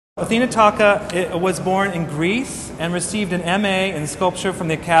Athena Tacha was born in Greece and received an MA in sculpture from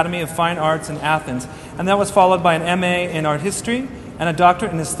the Academy of Fine Arts in Athens, and that was followed by an MA in art history and a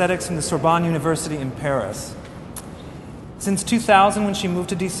doctorate in aesthetics from the Sorbonne University in Paris. Since 2000, when she moved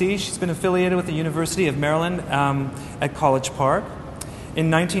to DC, she's been affiliated with the University of Maryland at College Park. In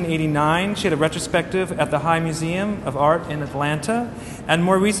 1989, she had a retrospective at the High Museum of Art in Atlanta, and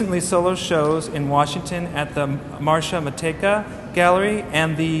more recently solo shows in Washington at the Marcia Mateka Gallery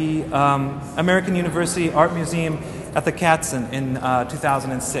and the American University Art Museum at the Katzen in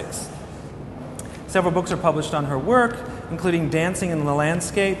 2006. Several books are published on her work, including Dancing in the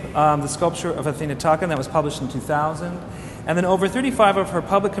Landscape, the sculpture of Athena Tacha, and that was published in 2000. And then over 35 of her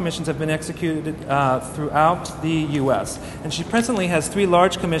public commissions have been executed throughout the U.S. And she presently has 3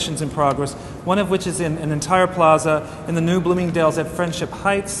 large commissions in progress, one of which is in an entire plaza in the new Bloomingdale's at Friendship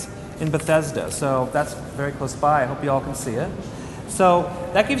Heights in Bethesda. So that's very close by. I hope you all can see it. So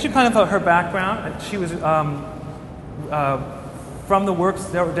that gives you kind of her background. She was, from the works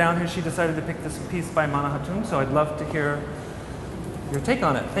that were down here, she decided to pick this piece by Hatoum. So I'd love to hear your take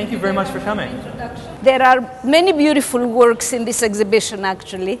on it. Thank you very much for coming. There are many beautiful works in this exhibition,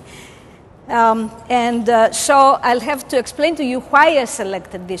 actually. So I'll have to explain to you why I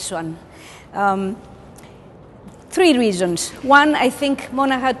selected this one. 3 reasons. One, I think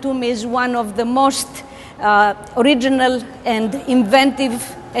Mona Hatoum is one of the most original and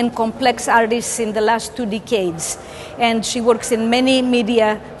inventive and complex artists in the last 2 decades. And she works in many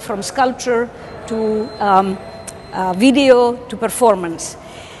media, from sculpture to video to performance.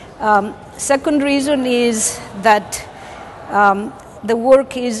 Second reason is that the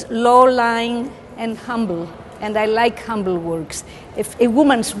work is low-lying and humble, and I like humble works. If a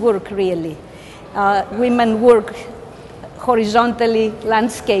woman's work, really. Women work horizontally,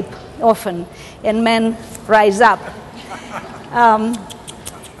 landscape often, and men rise up.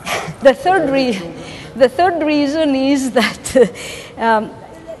 The third reason is that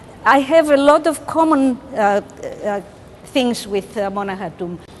I have a lot of common things with Mona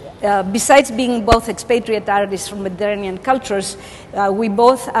Hatoum. Besides being both expatriate artists from Mediterranean cultures, we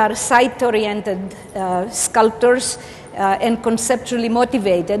both are sight-oriented sculptors and conceptually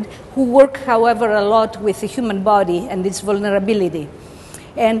motivated, who work, however, a lot with the human body and its vulnerability.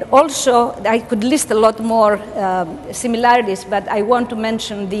 And also, I could list a lot more similarities, but I want to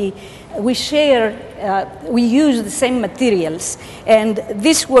mention we use the same materials. And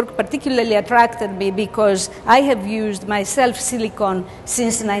this work particularly attracted me because I have used myself silicone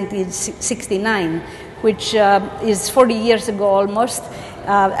since 1969, which is 40 years ago almost.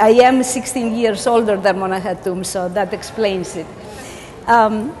 I am 16 years older than Mona Hatoum, so that explains it.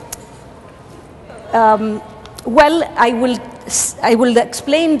 Well, I will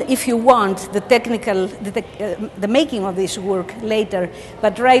explain, if you want, the making of this work later,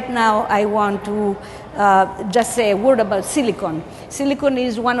 but right now I want to just say a word about silicone. Silicone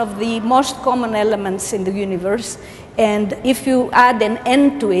is one of the most common elements in the universe, and if you add an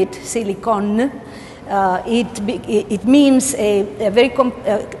N to it, silicone, it means a very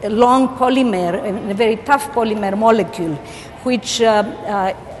long polymer, a very tough polymer molecule, which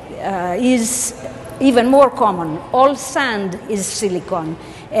is even more common. All sand is silicon,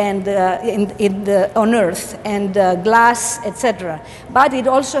 and on Earth, and glass, etc. But it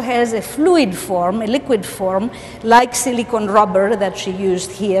also has a fluid form, a liquid form, like silicone rubber that she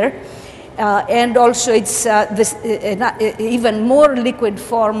used here, and also it's this even more liquid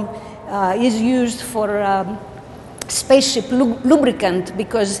form is used for spaceship lubricant,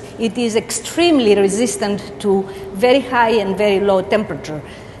 because it is extremely resistant to very high and very low temperature.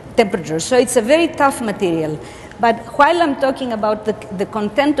 So it's a very tough material. But while I'm talking about the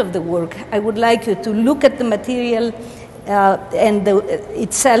content of the work, I would like you to look at the material and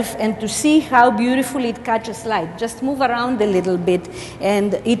itself, and to see how beautifully it catches light. Just move around a little bit,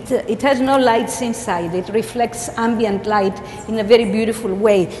 and it has no lights inside. It reflects ambient light in a very beautiful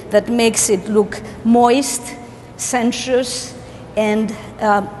way that makes it look moist, sensuous, and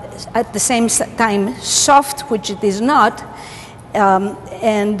at the same time soft, which it is not,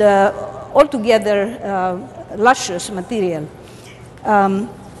 and altogether luscious material. But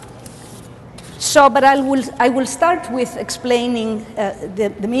I will start with explaining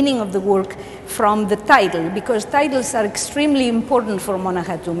the meaning of the work from the title, because titles are extremely important for Mona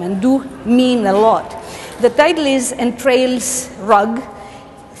Hatoum and do mean a lot. The title is Entrail's Rug,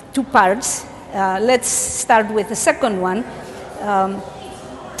 2 parts. Let's start with the second one.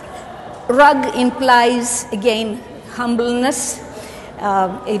 Rug implies, again, humbleness,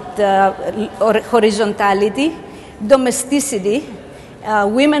 horizontality, domesticity,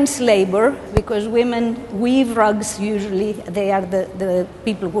 women's labor, because women weave rugs usually. They are the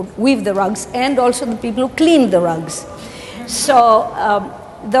people who weave the rugs, and also the people who clean the rugs. So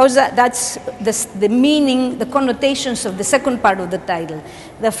that's the meaning, the connotations of the second part of the title.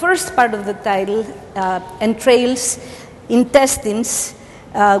 The first part of the title, entrails, intestines,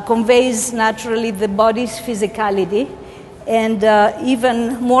 conveys naturally the body's physicality, and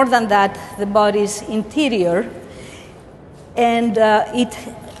even more than that, the body's interior. And it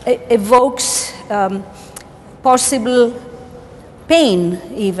evokes possible pain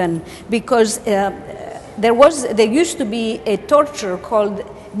even, because there used to be a torture called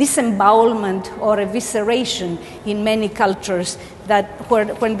disembowelment or evisceration in many cultures, that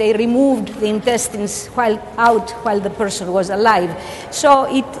when they removed the intestines while the person was alive. So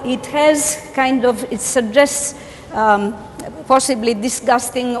it has kind of, it suggests possibly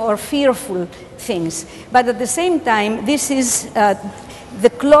disgusting or fearful things. But at the same time, this is the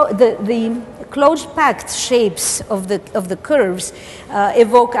close-packed shapes of the curves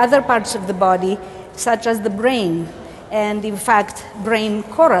evoke other parts of the body, such as the brain, and in fact, brain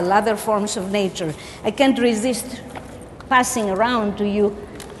coral, other forms of nature. I can't resist passing around to you.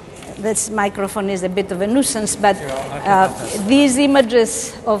 This microphone is a bit of a nuisance, but these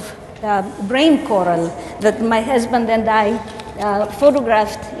images of brain coral that my husband and I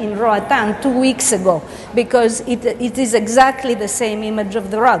photographed in Roatan 2 weeks ago, because it is exactly the same image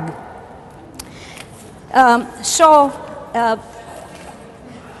of the rug.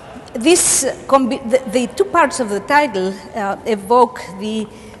 The two parts of the title evoke the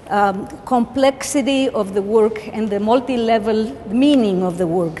complexity of the work and the multi-level meaning of the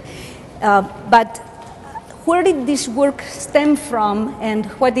work. But where did this work stem from, and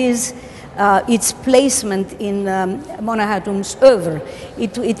what is its placement in Mona Hatoum's oeuvre?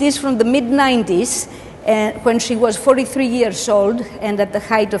 It is from the mid-90s, when she was 43 years old and at the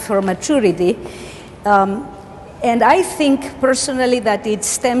height of her maturity. And I think personally that it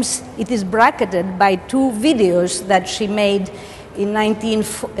is bracketed by two videos that she made in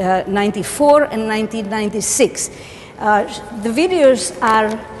 1994 and 1996. The videos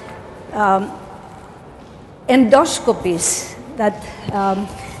are endoscopies that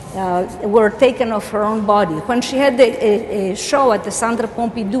were taken of her own body. When she had a show at the Centre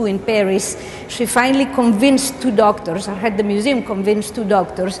Pompidou in Paris, she finally convinced two doctors, or had the museum convince two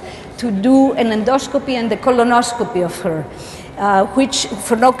doctors, to do an endoscopy and a colonoscopy of her, which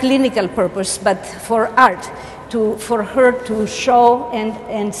for no clinical purpose, but for art, for her to show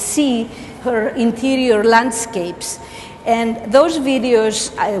and see her interior landscapes. And those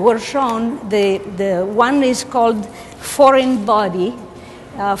videos were shown. The one is called Foreign Body.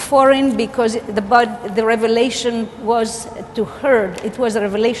 Foreign because the revelation was to her, it was a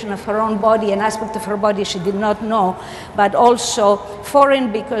revelation of her own body, an aspect of her body she did not know, but also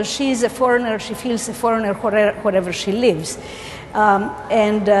foreign because she is a foreigner, she feels a foreigner wherever she lives.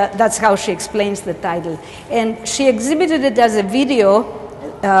 And that's how she explains the title. And she exhibited it as a video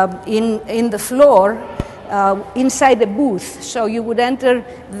in the floor inside a booth. So you would enter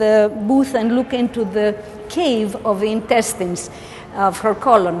the booth and look into the cave of the intestines of her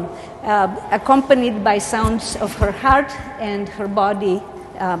colon, accompanied by sounds of her heart and her body,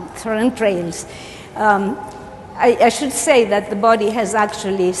 her entrails. I should say that the body has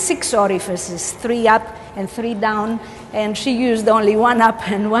actually 6 orifices, 3 up and 3 down, and she used only 1 up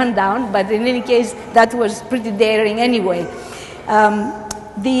and 1 down, but in any case, that was pretty daring anyway.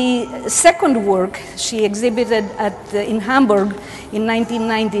 The second work she exhibited in Hamburg in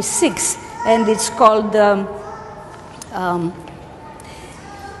 1996, and it's called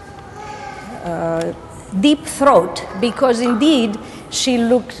Deep Throat, because indeed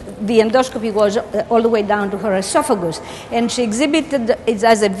the endoscopy was all the way down to her esophagus, and she exhibited it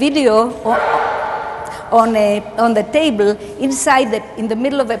as a video on the table in the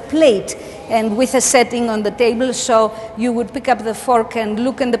middle of a plate, and with a setting on the table, so you would pick up the fork and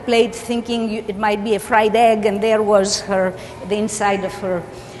look in the plate thinking it might be a fried egg, and there was the inside of her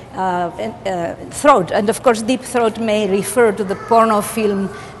throat. And of course, deep throat may refer to the porno film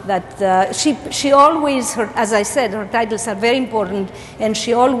that she always, as I said, her titles are very important, and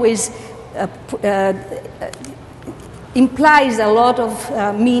she always implies a lot of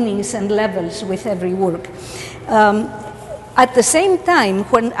meanings and levels with every work. At the same time,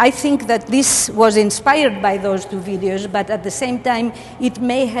 when I think that this was inspired by those 2 videos, but at the same time, it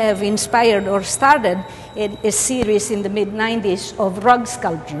may have inspired or started a series in the mid-90s of rug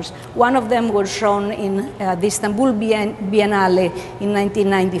sculptures. One of them was shown in the Istanbul Biennale in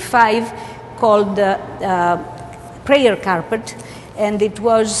 1995, called Prayer Carpet, and it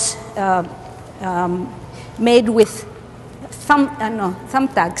was made with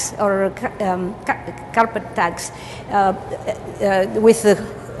thumbtacks or carpet tacks with the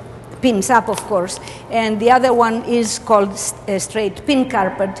pins up, of course, and the other one is called a straight pin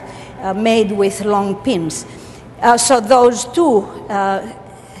carpet made with long pins. So those two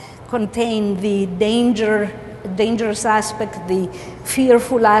contain the dangerous aspect, the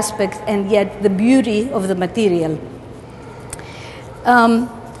fearful aspect, and yet the beauty of the material.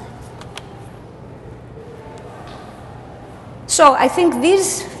 So I think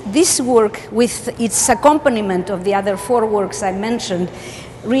this work, with its accompaniment of the other four works I mentioned,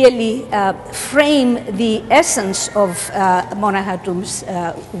 really frame the essence of Mona Hatoum's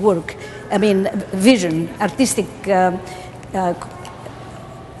work. I mean, vision, artistic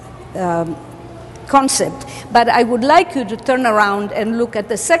concept. But I would like you to turn around and look at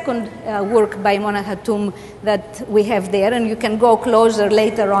the second work by Mona Hatoum that we have there, and you can go closer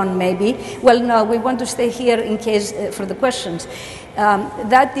later on maybe. Well, no, we want to stay here in case for the questions.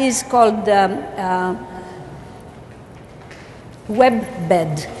 That is called web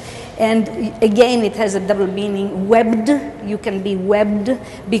bed. And again, it has a double meaning. Webbed, you can be webbed,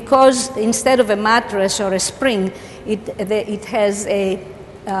 because instead of a mattress or a spring, it has a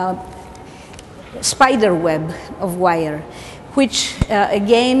spider web of wire, which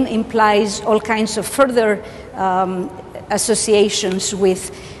again implies all kinds of further associations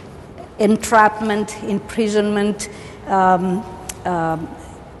with entrapment, imprisonment,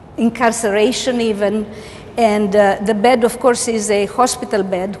 incarceration even. And the bed, of course, is a hospital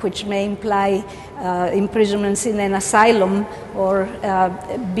bed, which may imply imprisonments in an asylum or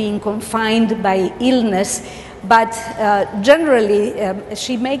being confined by illness. But generally,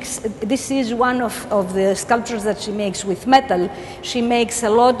 she makes, this is one of the sculptures that she makes with metal. She makes a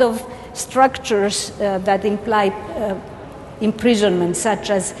lot of structures that imply imprisonment, such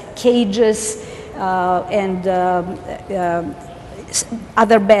as cages and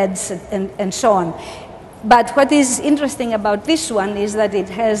other beds and so on. But what is interesting about this one is that it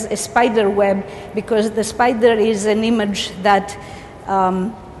has a spider web, because the spider is an image that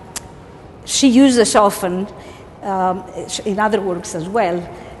she uses often in other works as well,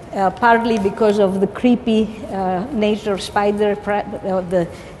 partly because of the creepy nature of spider, of the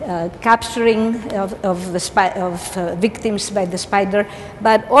capturing of victims by the spider,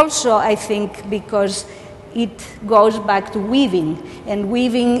 but also I think because it goes back to weaving, and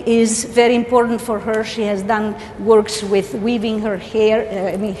weaving is very important for her. She has done works with weaving her hair,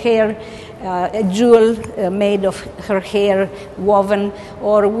 a jewel made of her hair woven,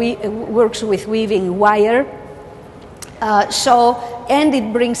 or works with weaving wire. And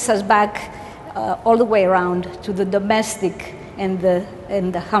it brings us back all the way around to the domestic and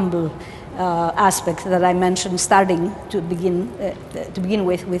the humble aspect that I mentioned, starting to begin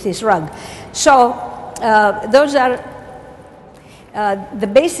with this rug. So those are the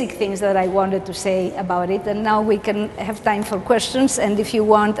basic things that I wanted to say about it, and now we can have time for questions, and if you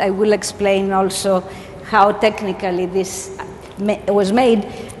want, I will explain also how technically this was made.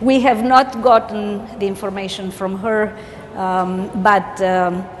 We have not gotten the information from her, but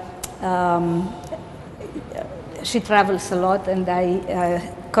she travels a lot, and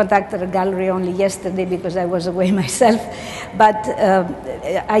I contacted her gallery only yesterday because I was away myself. But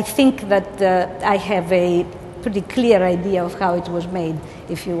I think that I have a pretty clear idea of how it was made,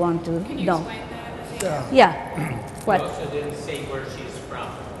 if you want to know. Yeah. What? You also didn't say where she's from.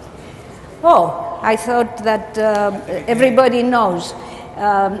 Oh, I thought that everybody knows.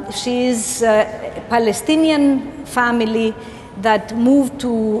 She is a Palestinian family that moved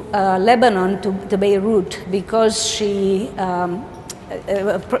to Lebanon, to Beirut, because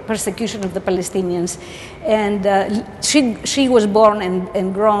persecution of the Palestinians, and she was born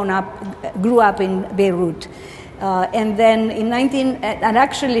and grew up in Beirut, and then and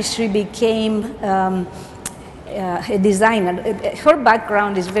actually she became a designer. Her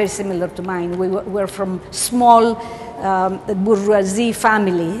background is very similar to mine. We're from small bourgeoisie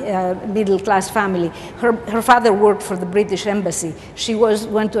family, middle-class family. Her father worked for the British Embassy. She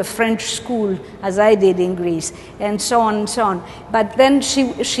went to a French school, as I did in Greece, and so on and so on. But then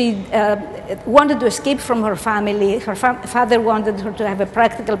she wanted to escape from her family. Her father wanted her to have a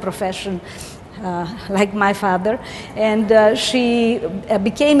practical profession, like my father, and she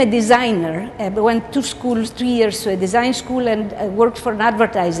became a designer. Went to school, 3 years to a design school, and worked for an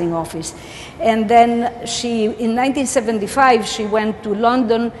advertising office. And then in 1975, she went to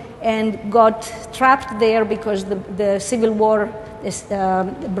London and got trapped there because the civil war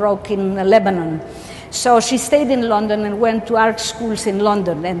broke in Lebanon. So she stayed in London and went to art schools in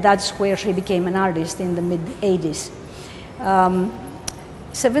London, and that's where she became an artist in the mid-80s.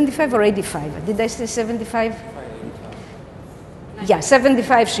 75 or 85? Did I say 75? Yeah,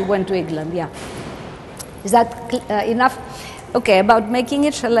 75 she went to England, yeah. Is that enough? Okay, about making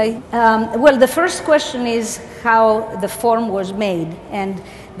it, shall I? Well, the first question is how the form was made. And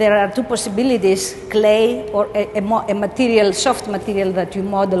there are two possibilities, clay or a material, soft material that you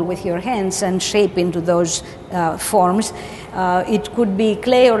model with your hands and shape into those forms. It could be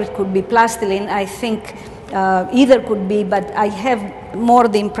clay or it could be plastilene. I think either could be, but I have more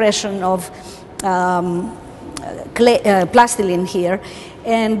the impression of plastilene here,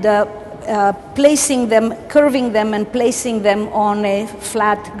 and placing them, curving them and placing them on a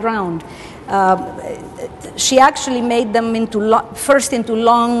flat ground. She actually made them first into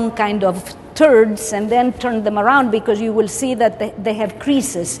long kind of turds and then turned them around, because you will see that they have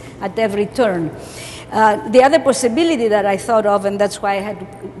creases at every turn. The other possibility that I thought of, and that's why I had to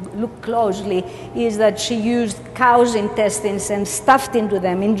look closely, is that she used cow's intestines and stuffed into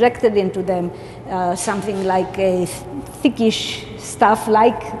them, injected into them something like a thickish stuff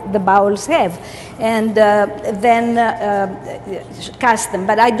like the bowels have, and then cast them.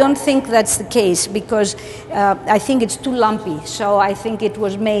 But I don't think that's the case, because I think it's too lumpy, so I think it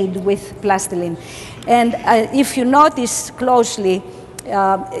was made with plastilene. And if you notice closely,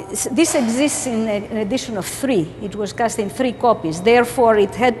 this exists in an edition of 3. It was cast in 3 copies. Therefore,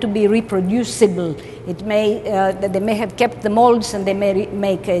 it had to be reproducible. It they may have kept the molds and they may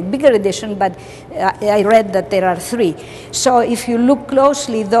make a bigger edition, but I read that there are 3. So if you look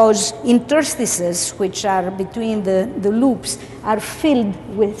closely, those interstices, which are between the loops, are filled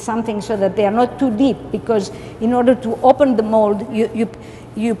with something so that they are not too deep, because in order to open the mold,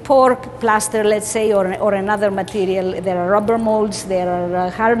 you pour plaster, let's say, or another material. There are rubber molds, there are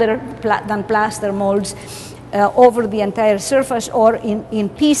harder than plaster molds over the entire surface or in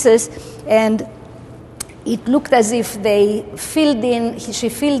pieces, and it looked as if she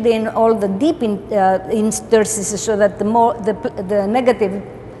filled in all the deep interstices so that the mold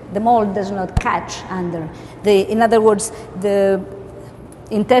does not catch under. In other words, the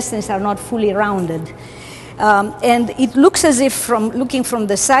intestines are not fully rounded. And it looks as if, looking from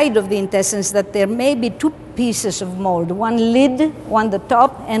the side of the intestines, that there may be 2 pieces of mold, one lid, one the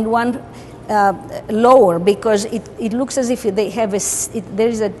top, and one lower, because it looks as if they have there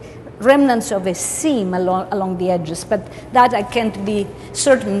is a remnants of a seam along the edges, but that I can't be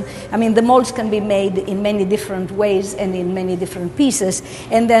certain. I mean, the molds can be made in many different ways and in many different pieces,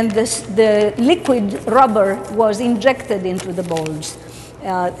 and then the liquid rubber was injected into the molds.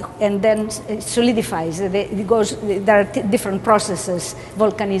 And then it solidifies. There are different processes,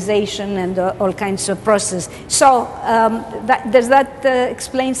 vulcanization and all kinds of processes. So does that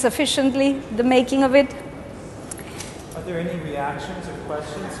explain sufficiently the making of it? Are there any reactions or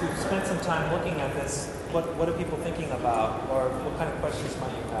questions? You've spent some time looking at this. What are people thinking about, or what kind of questions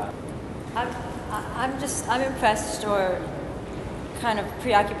might you have? I'm impressed or kind of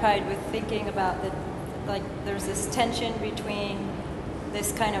preoccupied with thinking about there's this tension between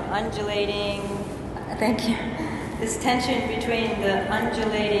this kind of undulating, thank you, this tension between the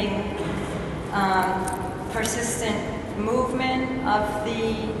undulating, persistent movement of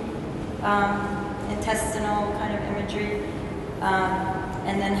the intestinal kind of imagery,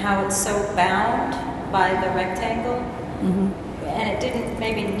 and then how it's so bound by the rectangle. Mm-hmm. And it didn't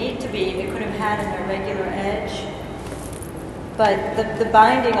maybe need to be, it could have had an irregular edge, but the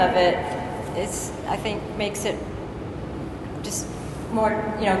binding of it is, I think, makes it just more,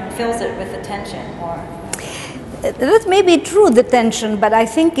 fills it with attention more. That may be true, the tension, but I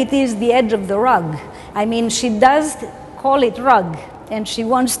think it is the edge of the rug. I mean, she does call it rug, and she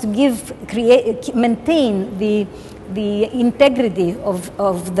wants to maintain the integrity of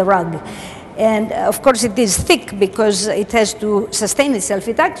the rug. And of course it is thick because it has to sustain itself.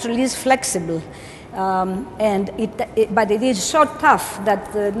 It actually is flexible. But it is so tough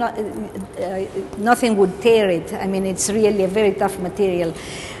that nothing would tear it. I mean, it's really a very tough material.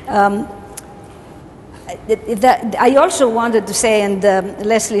 I also wanted to say, and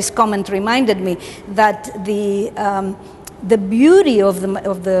Leslie's comment reminded me, that the beauty of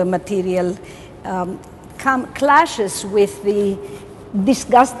the material clashes with the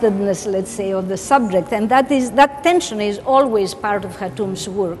disgustedness, let's say, of the subject, and that tension is always part of Hatoum's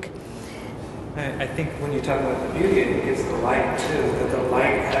work. I think when you talk about the beauty, it gives the light too, that the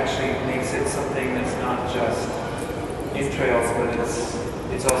light actually makes it something that's not just entrails, but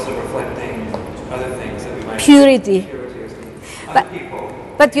it's also reflecting other things that we might purity.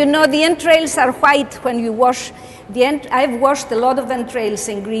 But the entrails are white when you wash I've washed a lot of entrails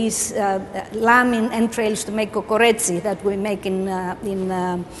in Greece, lamb entrails to make kokoretsi that we make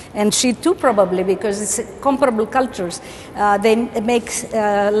and she too probably, because it's comparable cultures. They make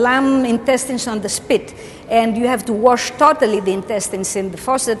lamb intestines on the spit, and you have to wash totally the intestines in the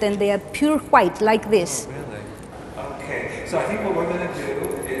faucet, and they are pure white like this. Oh, really? Okay, so I think what we're going to do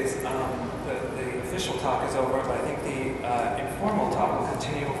is the official talk is over, but I think the informal talk will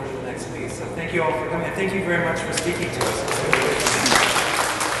continue over the next week. So thank you all for coming, and thank you very much for speaking to us.